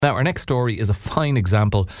Now, our next story is a fine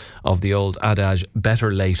example of the old adage,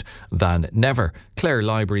 better late than never. Clare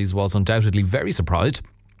Libraries was undoubtedly very surprised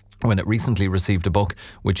when it recently received a book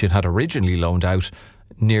which it had originally loaned out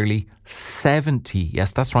nearly 70,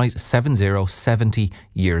 yes, that's right, 70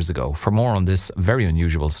 years ago. For more on this very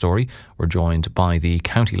unusual story, we're joined by the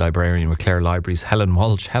County Librarian with Clare Libraries, Helen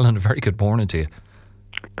Walsh. Helen, a very good morning to you.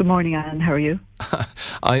 Good morning, Alan. How are you?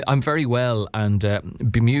 I'm very well and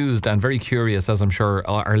bemused and very curious, as I'm sure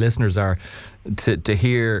our listeners are, to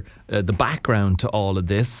hear the background to all of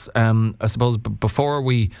this. I suppose before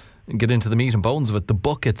we get into the meat and bones of it, the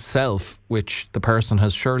book itself, which the person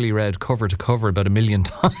has surely read cover to cover about a million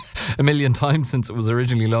times since it was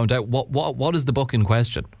originally loaned out. What is the book in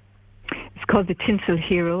question? It's called The Tinsel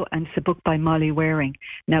Hero, and it's a book by Molly Waring.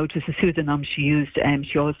 Now, it was a pseudonym she used.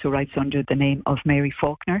 She also writes under the name of Mary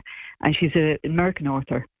Faulkner, and she's an American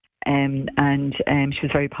author. And she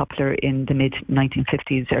was very popular in the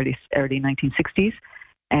mid-1950s, early 1960s.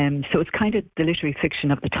 So it's kind of the literary fiction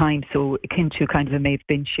of the time, so akin to kind of a Maeve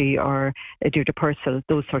Binchy or a Deirdre Purcell,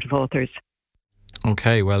 those sort of authors.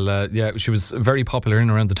 Okay, well, yeah, she was very popular in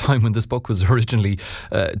around the time when this book was originally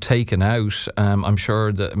taken out. I'm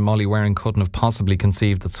sure that Molly Waring couldn't have possibly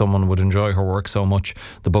conceived that someone would enjoy her work so much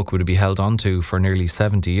the book would be held on to for nearly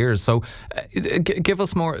 70 years. So give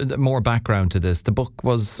us more background to this. The book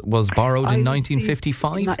was borrowed in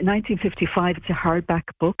 1955? 1955, it's a hardback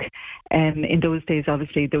book. In those days,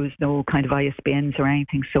 obviously, there was no kind of ISBNs or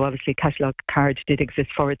anything, so obviously a catalogue card did exist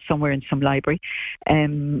for it somewhere in some library.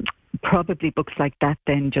 Probably books like that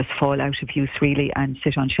then just fall out of use really and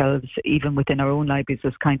sit on shelves even within our own libraries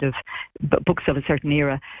as kind of books of a certain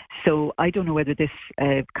era. So I don't know whether this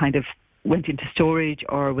kind of went into storage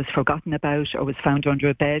or was forgotten about or was found under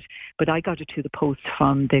a bed, but I got it to the post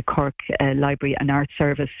from the Cork Library and Art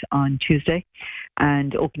Service on Tuesday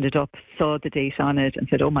and opened it up, saw the date on it and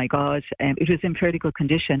said, oh my God, it was in fairly good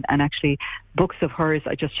condition. And actually books of hers,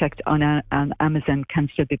 I just checked on Amazon, can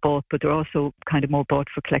still be bought, but they're also kind of more bought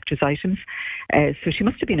for collector's items. So she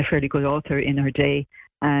must have been a fairly good author in her day.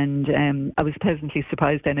 And I was pleasantly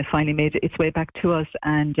surprised then it finally made its way back to us.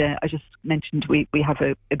 And I just mentioned we have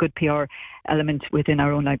a good PR element within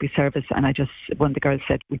our own library service. And one of the girls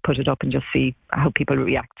said we put it up and just see how people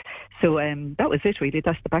react. So that was it really.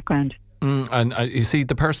 That's the background. And you see,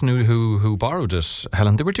 the person who borrowed it,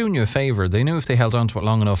 Helen, they were doing you a favour. They knew if they held on to it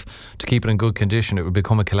long enough to keep it in good condition, it would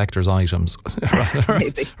become a collector's item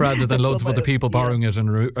rather than loads of other people borrowing it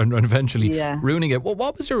and eventually ruining it. Well,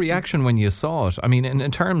 what was your reaction when you saw it? I mean,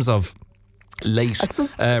 in terms of late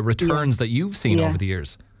returns that you've seen over the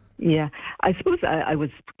years. Yeah, I suppose I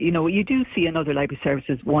was, you do see in other library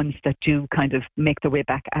services ones that do kind of make their way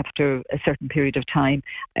back after a certain period of time.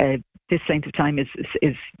 This length of time is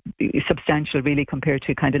substantial really compared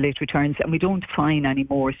to kind of late returns, and we don't fine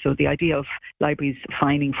anymore. So the idea of libraries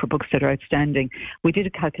fining for books that are outstanding, we did a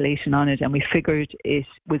calculation on it and we figured the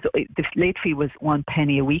late fee was 1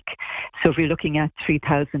 penny a week. So if you're looking at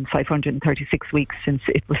 3,536 weeks since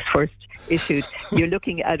it was first issued, you're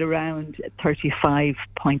looking at around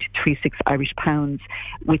 35.36 Irish pounds,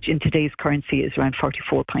 which in today's currency is around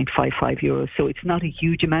 44.55 euros. So it's not a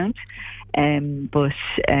huge amount. But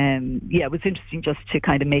it was interesting just to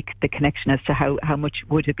kind of make the connection as to how much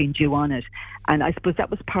would have been due on it. And I suppose that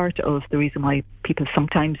was part of the reason why people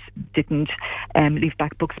sometimes didn't leave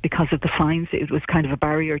back books, because of the fines. It was kind of a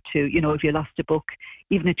barrier to, if you lost a book,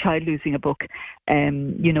 even a child losing a book,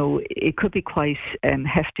 it could be quite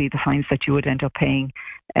hefty, the fines that you would end up paying.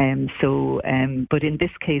 But in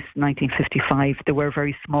this case, 1955, there were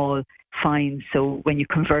very small fines. So when you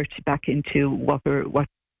convert back into what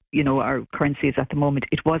our currency is at the moment,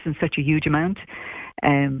 it wasn't such a huge amount.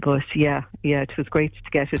 But it was great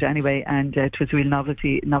to get it anyway, and it was a real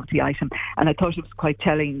novelty item. And I thought it was quite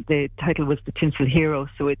telling. The title was The Tinsel Hero,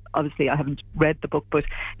 so it obviously, I haven't read the book, but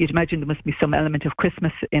you'd imagine there must be some element of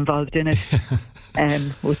Christmas involved in it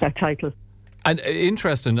with that title. And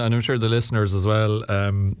interesting, and I'm sure the listeners as well,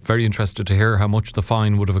 very interested to hear how much the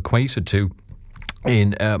fine would have equated to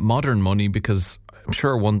in modern money, because I'm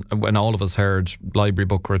sure when all of us heard library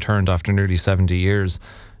book returned after nearly 70 years,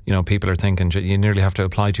 people are thinking you nearly have to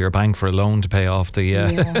apply to your bank for a loan to pay off the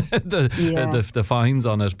fines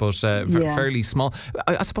on it, but fairly small.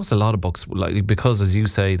 I suppose a lot of books, because as you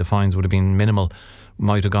say, the fines would have been minimal,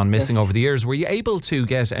 might have gone missing over the years. Were you able to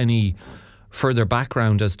get any further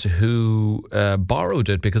background as to who borrowed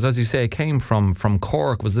it? Because as you say, it came from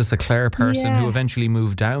Cork. Was this a Clare person who eventually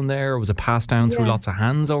moved down there? Or was it passed down through lots of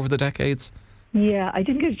hands over the decades? Yeah, I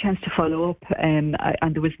didn't get a chance to follow up, and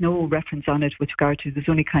there was no reference on it with regard to. There's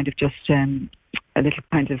only kind of just a little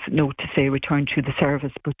kind of note to say return to the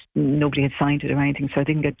service, but nobody had signed it or anything, so I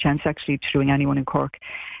didn't get a chance actually to ring anyone in Cork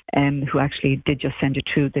who actually did just send it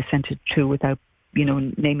through. They sent it through without,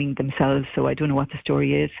 naming themselves, so I don't know what the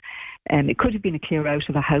story is. It could have been a clear out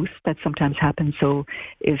of a house. That sometimes happens. So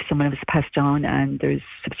if someone has passed on and there's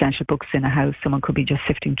substantial books in a house, someone could be just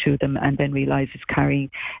sifting through them and then realise it's carrying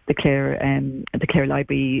the Clare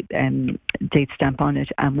Library date stamp on it,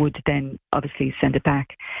 and would then obviously send it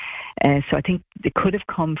back. So I think it could have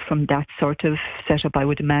come from that sort of setup, I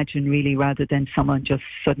would imagine, really, rather than someone just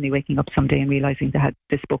suddenly waking up someday and realising they had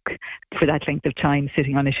this book for that length of time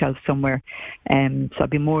sitting on a shelf somewhere. So I'd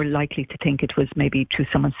be more likely to think it was maybe through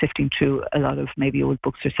someone sifting through a lot of maybe old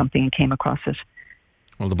books or something and came across it.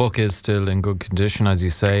 Well, the book is still in good condition, as you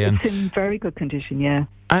say. It's in very good condition, yeah.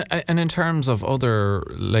 And in terms of other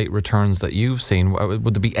late returns that you've seen,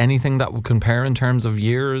 would there be anything that would compare in terms of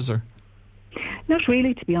years? Or? Not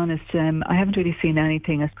really, to be honest. I haven't really seen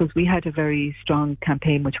anything. I suppose we had a very strong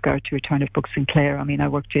campaign with regard to return of books in Clare. I mean, I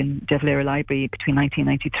worked in De Valera Library between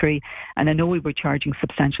 1993, and I know we were charging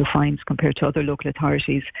substantial fines compared to other local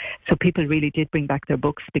authorities. So people really did bring back their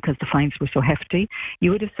books because the fines were so hefty.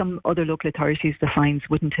 You would have some other local authorities, the fines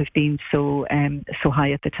wouldn't have been so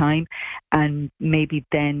high at the time, and maybe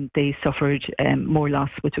then they suffered more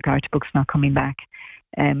loss with regard to books not coming back.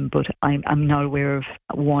 But I'm not aware of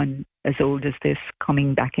one as old as this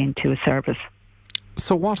coming back into a service.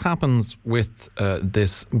 So what happens with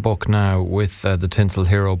this book now, with The Tinsel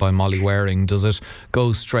Hero by Molly Waring? Does it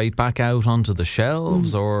go straight back out onto the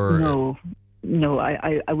shelves, or...? No,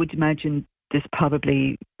 I would imagine there's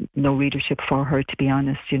probably no readership for her, to be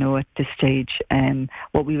honest, at this stage.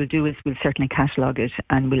 What we will do is we'll certainly catalogue it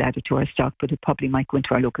and we'll add it to our stock, but it probably might go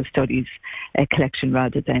into our local studies collection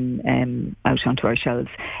rather than out onto our shelves.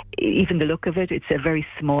 Even the look of it, it's a very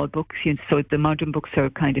small book. So the modern books are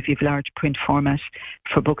kind of, you have large print format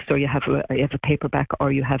for books, or you have a paperback,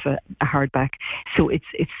 or you have a hardback. So it's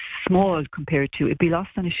small compared to, it'd be lost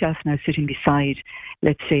on a shelf now sitting beside,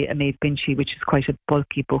 let's say, a Maeve Binchy, which is quite a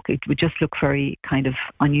bulky book. It would just look very kind of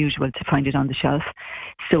unusual to find it on the shelf.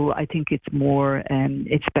 So I think it's more,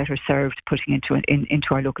 it's better served putting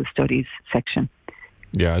into our local studies section.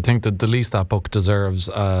 Yeah, I think that the least that book deserves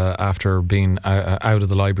after being out of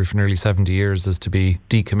the library for nearly 70 years is to be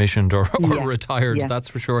decommissioned or retired, that's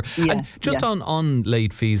for sure. Yeah, and just on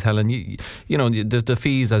late fees, Helen, you know, the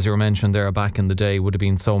fees, as you were mentioned there back in the day, would have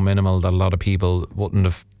been so minimal that a lot of people wouldn't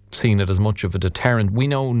have seen it as much of a deterrent. We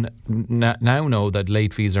now know that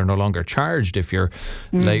late fees are no longer charged if you're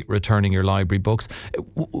late returning your library books.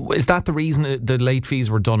 Is that the reason the late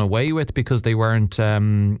fees were done away with, because they weren't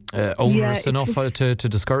onerous enough to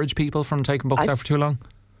discourage people from taking books out for too long?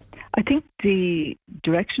 I think the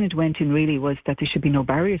direction it went in really was that there should be no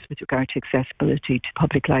barriers with regard to accessibility to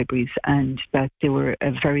public libraries, and that they were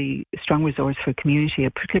a very strong resource for community,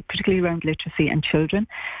 particularly around literacy and children.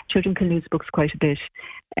 Children can lose books quite a bit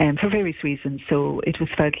for various reasons. So it was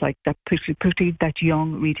felt like that, particularly that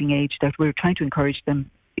young reading age, that we're trying to encourage them,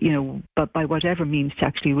 you know, but by whatever means, to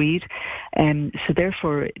actually read. So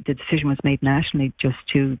therefore the decision was made nationally just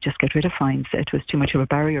to get rid of fines. It was too much of a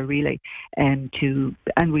barrier, really, and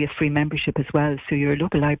we have free membership as well. So your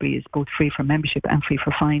local library is both free for membership and free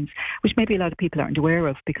for fines, which maybe a lot of people aren't aware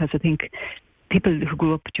of, because I think people who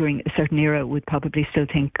grew up during a certain era would probably still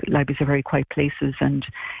think libraries are very quiet places, and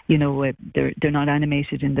you know, they're not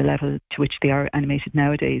animated in the level to which they are animated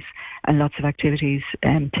nowadays, and lots of activities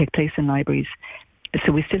take place in libraries.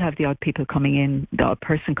 So we still have the odd people coming in, the odd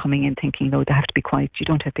person coming in thinking, no, they have to be quiet. You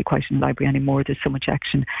don't have to be quiet in the library anymore. There's so much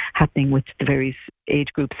action happening with the various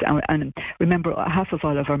age groups. And remember, half of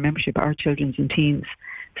all of our membership are children and teens.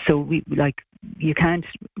 So you can't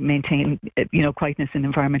maintain, quietness in an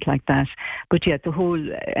environment like that. But yeah, the whole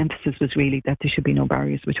emphasis was really that there should be no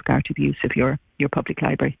barriers with regard to the use of your public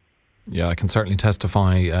library. Yeah, I can certainly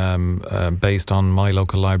testify based on my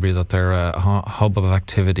local library that they're a hub of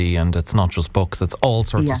activity, and it's not just books, it's all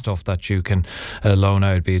sorts of stuff that you can loan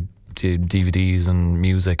out, be it DVDs and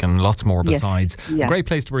music and lots more besides. A great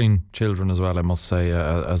place to bring children as well, I must say,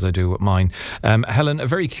 as I do with mine. Helen, a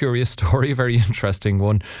very curious story, a very interesting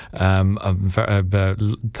one.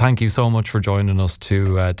 Thank you so much for joining us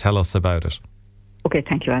to tell us about it. Okay,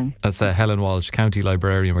 thank you, Alan. That's Helen Walsh, County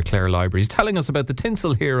Librarian with Clare Libraries, telling us about The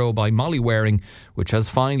Tinsel Hero by Molly Waring, which has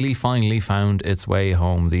finally found its way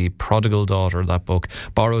home. The prodigal daughter, that book,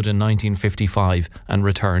 borrowed in 1955 and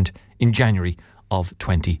returned in January of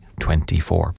 2024.